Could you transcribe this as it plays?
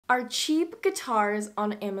Are cheap guitars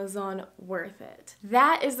on Amazon worth it?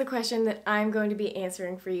 That is the question that I'm going to be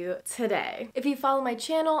answering for you today. If you follow my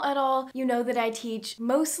channel at all, you know that I teach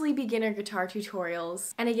mostly beginner guitar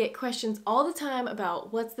tutorials, and I get questions all the time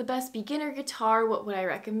about what's the best beginner guitar, what would I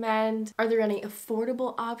recommend, are there any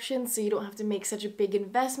affordable options so you don't have to make such a big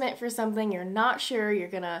investment for something you're not sure you're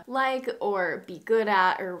gonna like or be good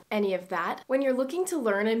at or any of that. When you're looking to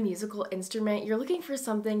learn a musical instrument, you're looking for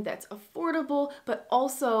something that's affordable but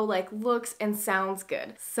also like looks and sounds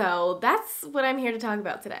good. So that's what I'm here to talk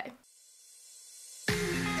about today.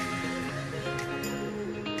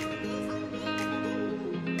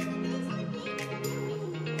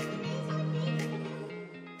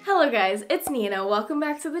 Hello guys, it's Nena. Welcome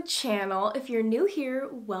back to the channel. If you're new here,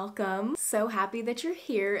 welcome. So happy that you're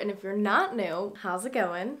here, and if you're not new, how's it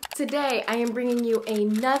going? Today I am bringing you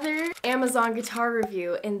another Amazon guitar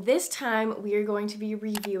review, and this time we are going to be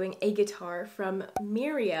reviewing a guitar from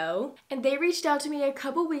Mirio. And they reached out to me a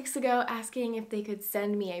couple weeks ago asking if they could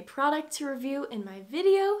send me a product to review in my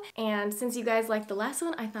video, and since you guys liked the last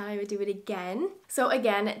one, I thought I would do it again. So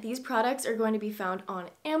again, these products are going to be found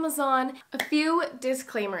on Amazon. A few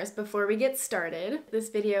disclaimers before we get started. This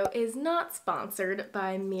video is not sponsored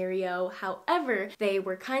by Mirio. However, they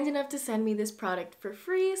were kind enough to send me this product for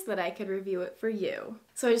free so that I could review it for you.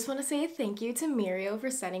 So I just want to say thank you to Mirio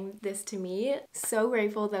for sending this to me. So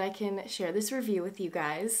grateful that I can share this review with you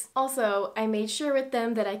guys. Also, I made sure with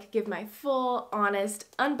them that I could give my full, honest,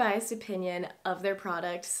 unbiased opinion of their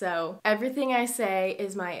product. So everything I say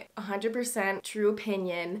is my 100% true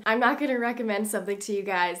opinion. I'm not going to recommend something to you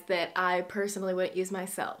guys that I personally wouldn't use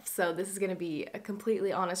myself. So this is going to be a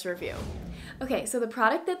completely honest review. Okay, so the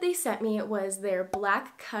product that they sent me was their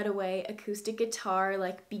black cutaway acoustic guitar,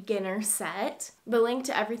 like beginner set. The link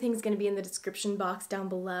to everything is going to be in the description box down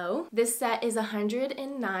below. This set is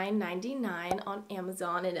 $109.99 on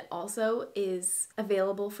Amazon, and it also is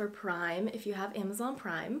available for Prime if you have Amazon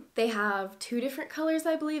Prime. They have two different colors,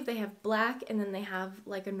 I believe. They have black and then they have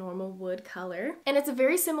like a normal wood color. And it's a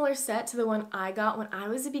very similar set to the one I got when I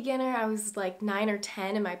was a beginner. I was like 9 or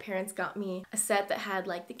 10 and my parents got me a set that had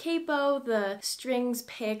like the capo, the strings,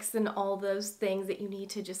 picks, and all those things that you need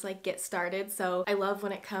to just like get started. So I love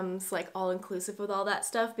when it comes like all inclusive with all that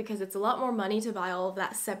stuff because it's a lot more money to buy all of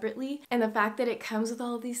that separately. And the fact that it comes with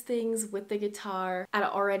all of these things with the guitar at an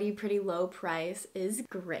already pretty low price is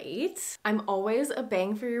great. I'm always a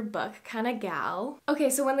bang for your buck kind of gal. Okay,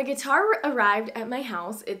 so when the guitar arrived at my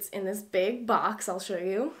house, it's in this big box. I'll show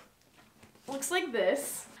you. Looks like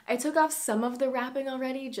this. I took off some of the wrapping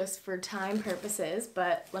already just for time purposes,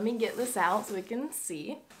 but let me get this out so we can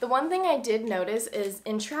see. The one thing I did notice is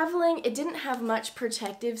in traveling, it didn't have much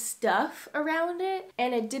protective stuff around it,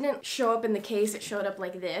 and it didn't show up in the case. It showed up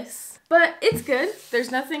like this. But it's good.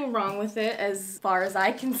 There's nothing wrong with it as far as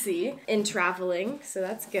I can see in traveling, so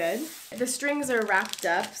that's good. The strings are wrapped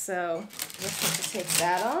up, so let's have to take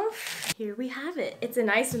that off. Here we have it. It's a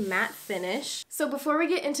nice matte finish. So before we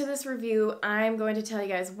get into this review, I'm going to tell you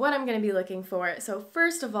guys what I'm going to be looking for. So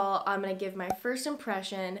first of all, I'm going to give my first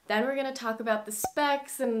impression. Then we're going to talk about the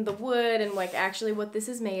specs and the wood and like actually what this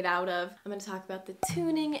is made out of. I'm going to talk about the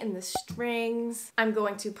tuning and the strings. I'm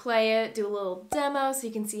going to play it, do a little demo so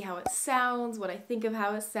you can see how it sounds, what I think of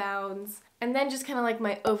how it sounds, and then just kind of like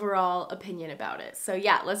my overall opinion about it. So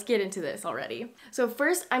yeah, let's get into this already. So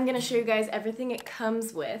first I'm gonna show you guys everything it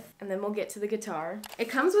comes with, and then we'll get to the guitar. It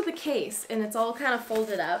comes with a case, and it's all kind of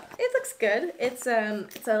folded up. It looks good. It's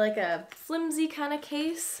like a flimsy kind of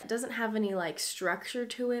case. It doesn't have any like structure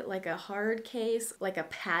to it, like a hard case, like a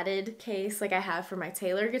padded case like I have for my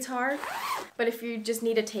Taylor guitar. But if you just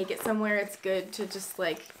need to take it somewhere, it's good to just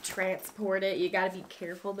like transport it. You gotta be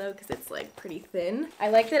careful though, because it's like pretty thin. I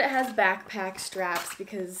like that it has backpack straps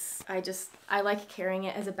because I like carrying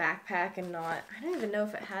it as a backpack and not, I don't even know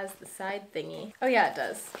if it has the side thingy. Oh yeah, it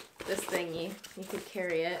does. This thingy, you could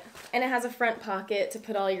carry it. And it has a front pocket to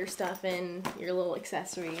put all your stuff in, your little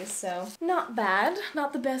accessories, so not bad.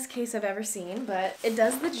 Not the best case I've ever seen, but it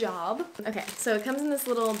does the job. Okay, so it comes in this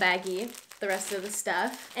little baggie, the rest of the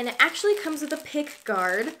stuff, and it actually comes with a pick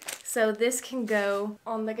guard, so this can go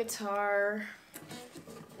on the guitar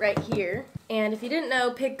right here. And if you didn't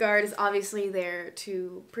know, pick guard is obviously there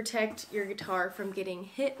to protect your guitar from getting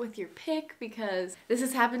hit with your pick, because this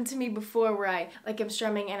has happened to me before where I am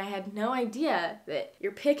strumming and I had no idea that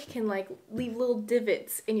your pick can like leave little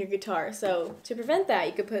divots in your guitar. So to prevent that,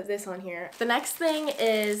 you could put this on here. The next thing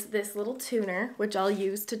is this little tuner, which I'll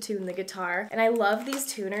use to tune the guitar. And I love these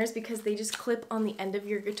tuners because they just clip on the end of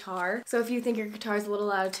your guitar. So if you think your guitar is a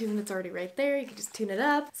little out of tune, it's already right there. You can just tune it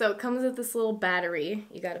up. So it comes with this little battery.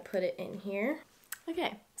 You got to put it in here.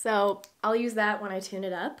 Okay, So I'll use that when I tune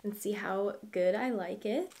it up and see how good I like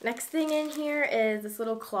it. Next thing in here is this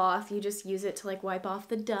little cloth. You just use it to like wipe off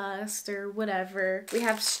the dust or whatever. We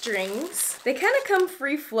have strings. They kind of come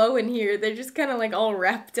free flow in here. They're just kind of like all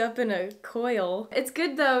wrapped up in a coil. It's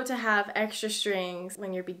good though to have extra strings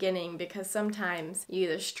when you're beginning because sometimes you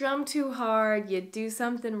either strum too hard, you do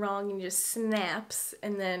something wrong and it just snaps,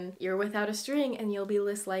 and then you're without a string and you'll be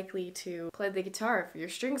less likely to play the guitar if your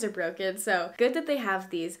strings are broken. So good that they have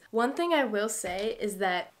these. One thing I will say is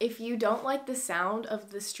that if you don't like the sound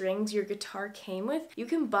of the strings your guitar came with, you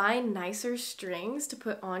can buy nicer strings to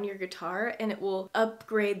put on your guitar and it will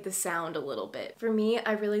upgrade the sound a little bit. For me,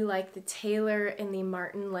 I really like the Taylor and the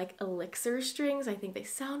Martin like Elixir strings. I think they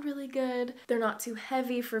sound really good. They're not too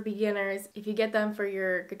heavy for beginners. If you get them for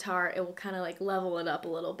your guitar, it will kind of like level it up a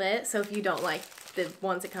little bit. So if you don't like the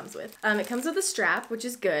ones it comes with. It comes with a strap, which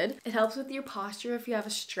is good. It helps with your posture if you have a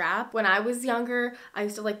strap. When I was younger, I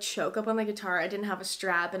used to like choke up on the guitar. I didn't have a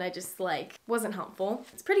strap and I just like wasn't helpful.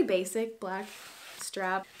 It's pretty basic, black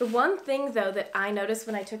strap. The one thing though that I noticed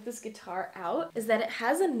when I took this guitar out is that it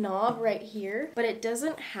has a knob right here, but it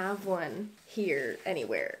doesn't have one here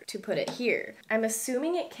anywhere to put it here. I'm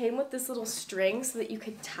assuming it came with this little string so that you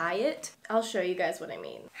could tie it. I'll show you guys what I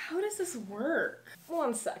mean. How does this work?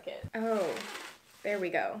 One second. Oh. There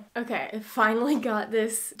we go. Okay, I finally got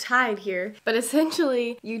this tied here, but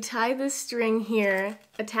essentially you tie this string here,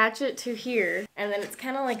 attach it to here, and then it's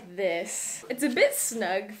kind of like this. It's a bit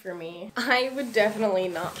snug for me. I would definitely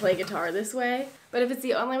not play guitar this way, but if it's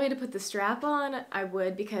the only way to put the strap on, I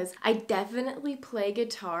would, because I definitely play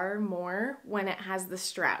guitar more when it has the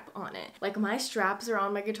strap on it. Like my straps are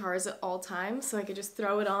on my guitars at all times, so I could just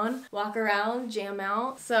throw it on, walk around, jam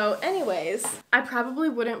out. So anyways, I probably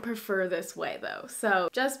wouldn't prefer this way though. So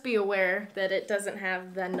just be aware that it doesn't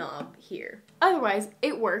have the knob here. Otherwise,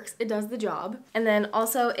 it works, it does the job. And then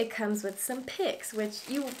also it comes with some picks, which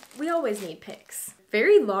we always need picks.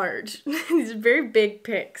 Very large. These are very big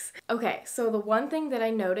picks. Okay, so the one thing that I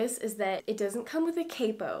noticed is that it doesn't come with a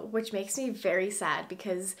capo, which makes me very sad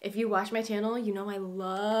because if you watch my channel, you know I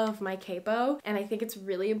love my capo and I think it's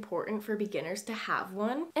really important for beginners to have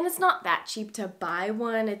one. And it's not that cheap to buy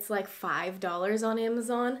one. It's like $5 on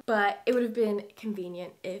Amazon, but it would have been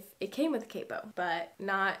convenient if it came with a capo, but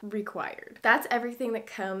not required. That's everything that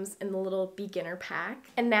comes in the little beginner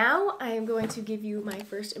pack. And now I am going to give you my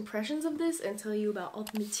first impressions of this and tell you about all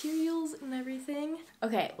the materials and everything.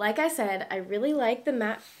 Okay, like I said, I really like the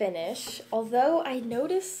matte finish, although I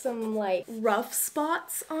noticed some like rough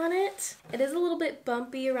spots on it. It is a little bit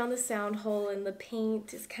bumpy around the sound hole and the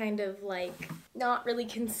paint is kind of like not really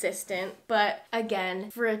consistent, but again,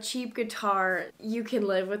 for a cheap guitar, you can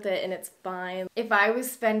live with it and it's fine. If I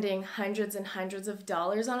was spending hundreds and hundreds of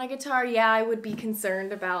dollars on a guitar, yeah, I would be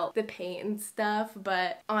concerned about the paint and stuff,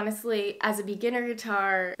 but honestly, as a beginner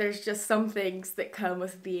guitar, there's just some things that come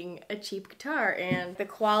with being a cheap guitar, and the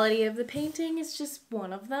quality of the painting is just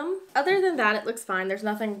one of them. Other than that, it looks fine. There's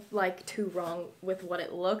nothing like too wrong with what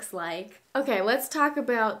it looks like. Okay, let's talk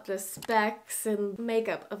about the specs and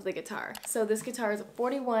makeup of the guitar. So this guitar is a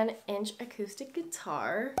 41-inch acoustic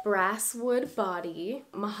guitar, brass wood body,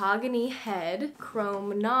 mahogany head,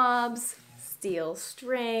 chrome knobs, steel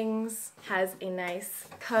strings, has a nice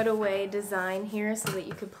cutaway design here so that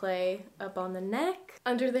you could play up on the neck.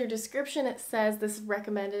 Under their description, it says this is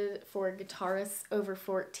recommended for guitarists over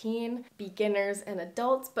 14, beginners, and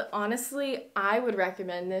adults, but honestly, I would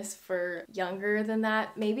recommend this for younger than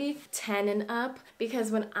that, maybe 10 and up, because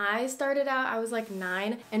when I started out, I was like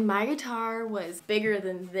 9, and my guitar was bigger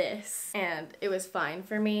than this, and it was fine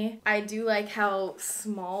for me. I do like how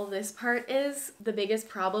small this part is. The biggest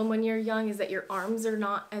problem when you're young is that your arms are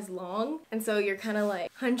not as long, and so you're kind of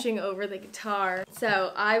like hunching over the guitar.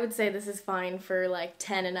 So I would say this is fine for like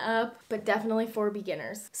 10 and up, but definitely for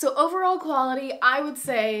beginners. So overall quality, I would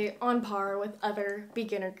say on par with other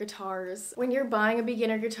beginner guitars. When you're buying a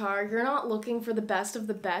beginner guitar, you're not looking for the best of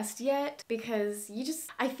the best yet, because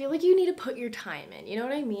I feel like you need to put your time in, you know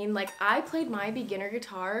what I mean? Like I played my beginner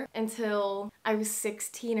guitar until I was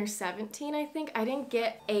 16 or 17, I think. I didn't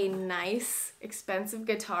get a nice, expensive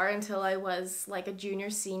guitar until I was like a junior,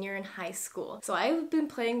 senior in high school. So I've been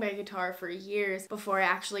playing my guitar for years before I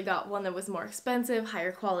actually got one that was more expensive,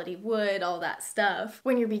 higher quality wood, all that stuff.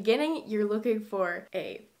 When you're beginning, you're looking for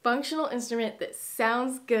a functional instrument that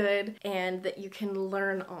sounds good and that you can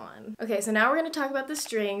learn on. Okay, so now we're gonna talk about the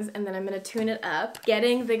strings and then I'm gonna tune it up.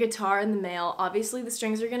 Getting the guitar in the mail, obviously the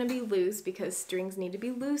strings are gonna be loose because strings need to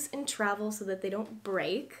be loose in travel so that they don't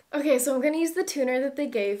break. Okay, so I'm gonna use the tuner that they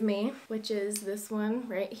gave me, which is this one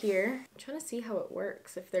right here. I'm trying to see how it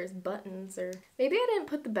works, if there's buttons or maybe I didn't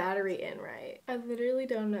put the battery in right. I literally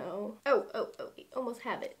don't know. Oh, almost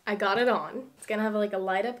have it. I got it on. It's gonna have like a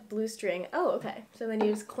light up blue string. Oh, okay. So then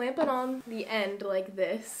you just clamp it on the end like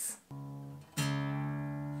this.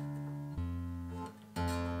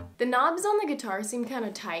 The knobs on the guitar seem kind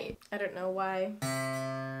of tight. I don't know why.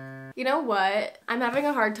 You know what? I'm having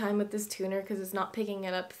a hard time with this tuner because it's not picking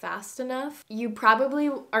it up fast enough. You probably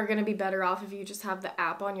are going to be better off if you just have the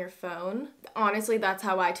app on your phone. Honestly, that's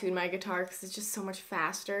how I tune my guitar because it's just so much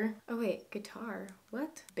faster. Oh wait, guitar.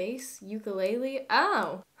 What? Bass? Ukulele?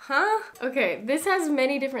 Oh, huh? Okay, this has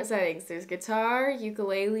many different settings. There's guitar,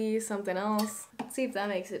 ukulele, something else. Let's see if that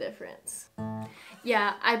makes a difference.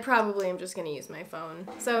 Yeah, I probably am just gonna use my phone.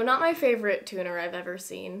 So not my favorite tuner I've ever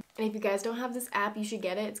seen. And if you guys don't have this app, you should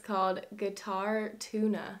get it. It's called Guitar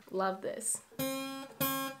Tuna. Love this.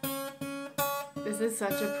 This is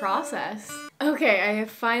such a process. Okay, I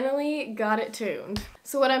have finally got it tuned.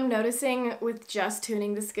 So what I'm noticing with just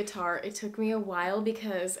tuning this guitar, it took me a while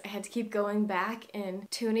because I had to keep going back and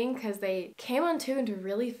tuning because they came untuned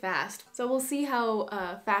really fast. So we'll see how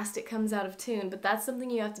fast it comes out of tune, but that's something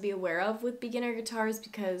you have to be aware of with beginner guitars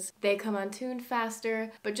because they come untuned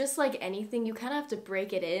faster. But just like anything, you kind of have to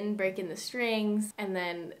break in the strings, and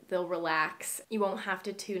then they'll relax. You won't have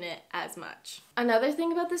to tune it as much. Another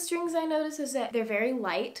thing about the strings I noticed is that they're very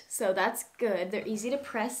light, so that's good. They're easy to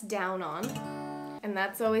press down on. And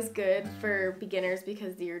that's always good for beginners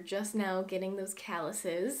because you're just now getting those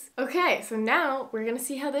calluses. Okay, so now we're gonna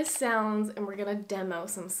see how this sounds and we're gonna demo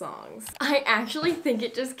some songs. I actually think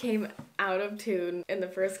it just came out of tune in the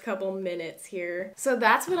first couple minutes here. So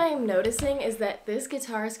that's what I'm noticing, is that this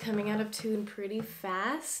guitar is coming out of tune pretty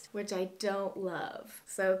fast, which I don't love.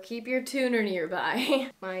 So keep your tuner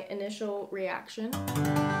nearby. My initial reaction.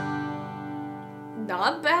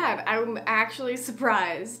 Not bad. I'm actually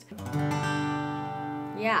surprised.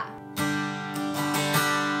 Yeah.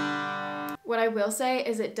 What I will say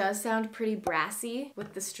is it does sound pretty brassy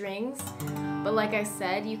with the strings, but like I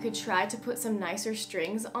said, you could try to put some nicer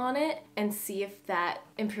strings on it and see if that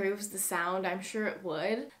improves the sound. I'm sure it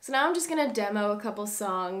would. So now I'm just gonna demo a couple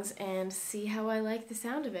songs and see how I like the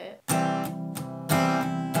sound of it.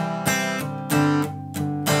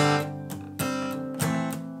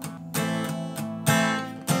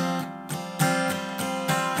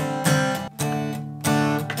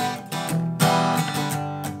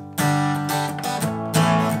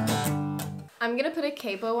 I'm gonna put a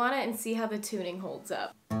capo on it and see how the tuning holds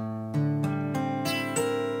up.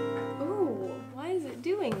 Ooh, why is it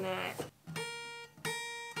doing that?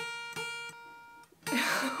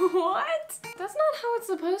 What? That's not how it's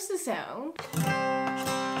supposed to sound.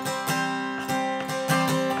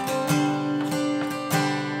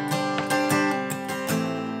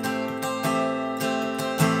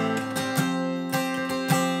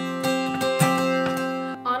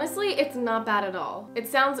 It's not bad at all.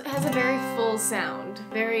 It has a very full sound.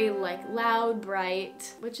 Very like loud,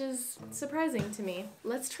 bright, which is surprising to me.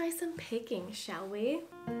 Let's try some picking, shall we?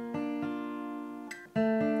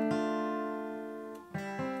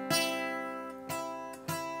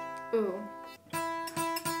 Ooh.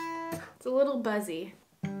 It's a little buzzy.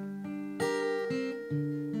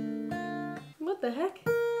 What the heck?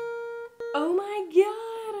 Oh my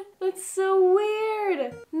god! That's so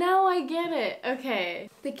weird! Now I get it. Okay.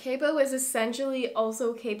 The capo is essentially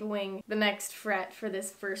also capoing the next fret for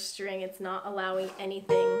this first string. It's not allowing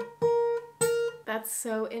anything. That's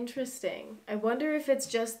so interesting. I wonder if it's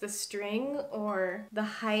just the string or the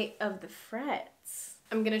height of the frets.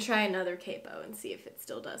 I'm gonna try another capo and see if it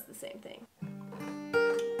still does the same thing.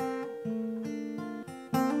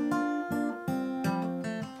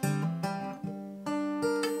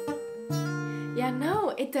 Yeah,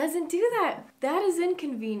 no, it doesn't do that. That is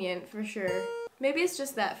inconvenient for sure. Maybe it's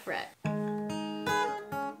just that fret.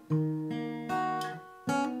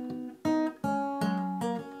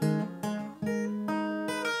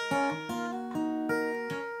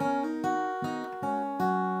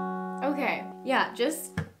 Okay, yeah,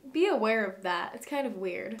 just be aware of that. It's kind of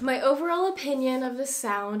weird. My overall opinion of the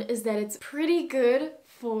sound is that it's pretty good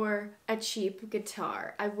for a cheap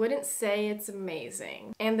guitar. I wouldn't say it's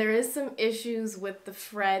amazing. And there is some issues with the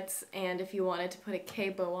frets and if you wanted to put a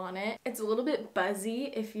capo on it. It's a little bit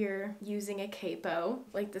buzzy if you're using a capo.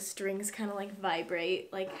 Like the strings kind of like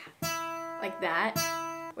vibrate like that,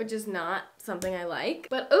 which is not something I like.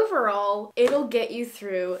 But overall, it'll get you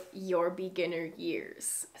through your beginner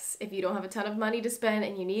years. If you don't have a ton of money to spend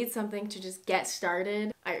and you need something to just get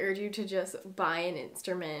started, I urge you to just buy an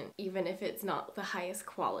instrument, even if it's not the highest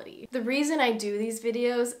quality. The reason I do these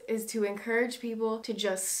videos is to encourage people to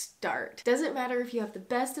just start. Doesn't matter if you have the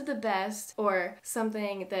best of the best or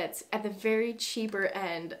something that's at the very cheaper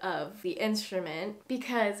end of the instrument,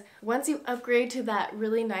 because once you upgrade to that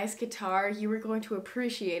really nice guitar, you are going to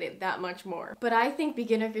appreciate it that much more. But I think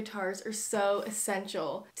beginner guitars are so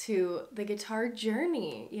essential to the guitar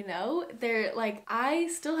journey, you know? They're like, I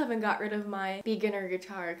still haven't got rid of my beginner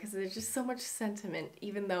guitar because there's just so much sentiment,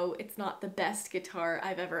 even though it's not the best guitar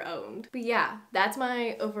I've ever owned. But yeah, that's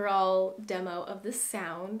my overall demo of the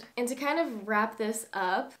sound. And to kind of wrap this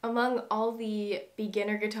up, among all the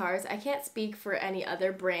beginner guitars, I can't speak for any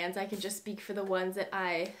other brands, I can just speak for the ones that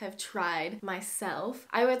I have tried myself.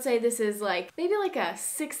 I would say this is like maybe like a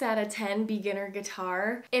 6 out of 10 beginner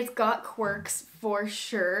guitar. It's got quirks for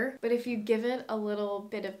sure, but if you give it a little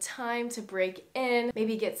bit of time to break in,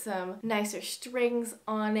 maybe get some nicer strings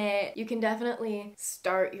on it, you can definitely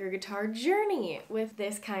start your guitar journey with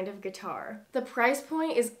this kind of guitar. The price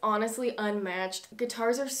point is honestly unmatched.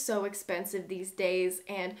 Guitars are so expensive these days,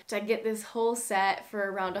 and to get this whole set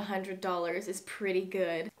for around $100 is pretty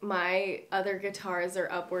good. My other guitars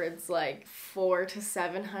are upwards like $400 to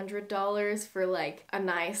 $700 for like a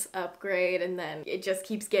nice upgrade, and then it just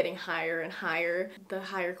keeps getting higher and higher the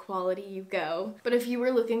higher quality you go. But if you were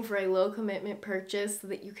looking for a low commitment purchase so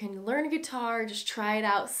that you can learn guitar, just try it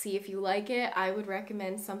out, see if you like it, I would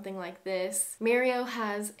recommend something like this. Mirio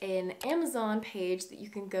has an Amazon page that you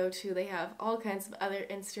can go to. They have all kinds of other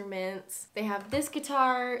instruments. They have this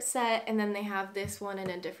guitar set, and then they have this one in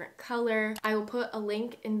a different color. I will put a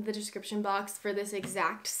link in the description box for this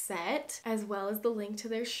exact set, as well as the link to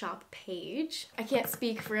their shop page. I can't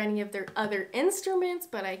speak for any of their other instruments,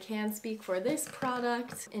 but I can speak for this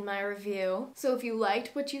product in my review. So if you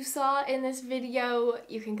liked what you saw in this video,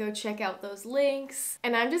 you can go check out those links.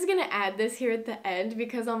 And I'm just gonna add this here at the end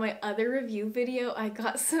because on my other review video, I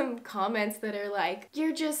got some comments that are like,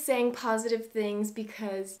 you're just saying positive things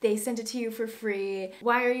because they sent it to you for free.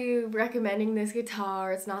 Why are you recommending this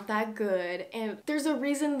guitar? It's not that good. And there's a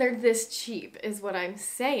reason they're this cheap is what I'm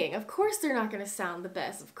saying. Of course they're not gonna sound the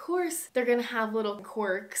best. Of course they're gonna have little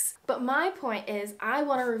quirks. But my point is I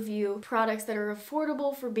wanna review products that are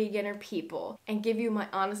affordable for beginner people and give you my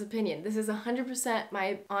honest opinion. This is 100%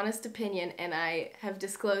 my honest opinion, and I have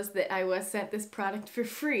disclosed that I was sent this product for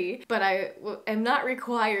free, but I am not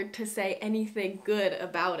required to say anything good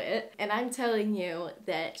about it. And I'm telling you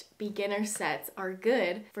that beginner sets are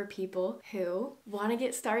good for people who want to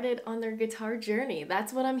get started on their guitar journey.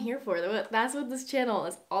 That's what I'm here for. That's what this channel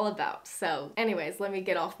is all about. So anyways, let me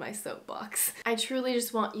get off my soapbox. I truly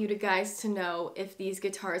just want you guys to know if these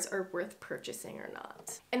guitars are worth purchasing or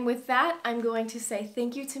not. And with that, I'm going to say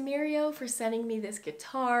thank you to Mirio for sending me this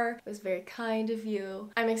guitar. It was very kind of you.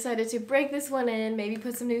 I'm excited to break this one in, maybe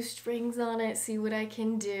put some new strings on it, see what I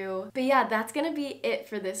can do. But yeah, that's gonna be it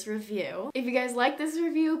for this review. If you guys like this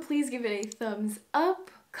review, please give it a thumbs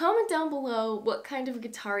up. Comment down below what kind of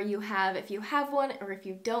guitar you have, if you have one or if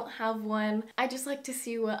you don't have one. I just like to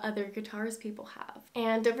see what other guitars people have.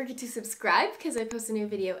 And don't forget to subscribe because I post a new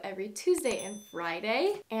video every Tuesday and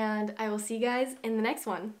Friday. And I will see you guys in the next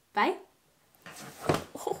one. Bye!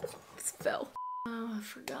 Oh, this fell. Oh, I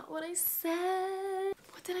forgot what I said.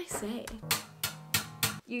 What did I say?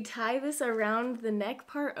 You tie this around the neck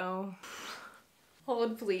part? Oh.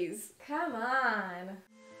 Hold please. Come on.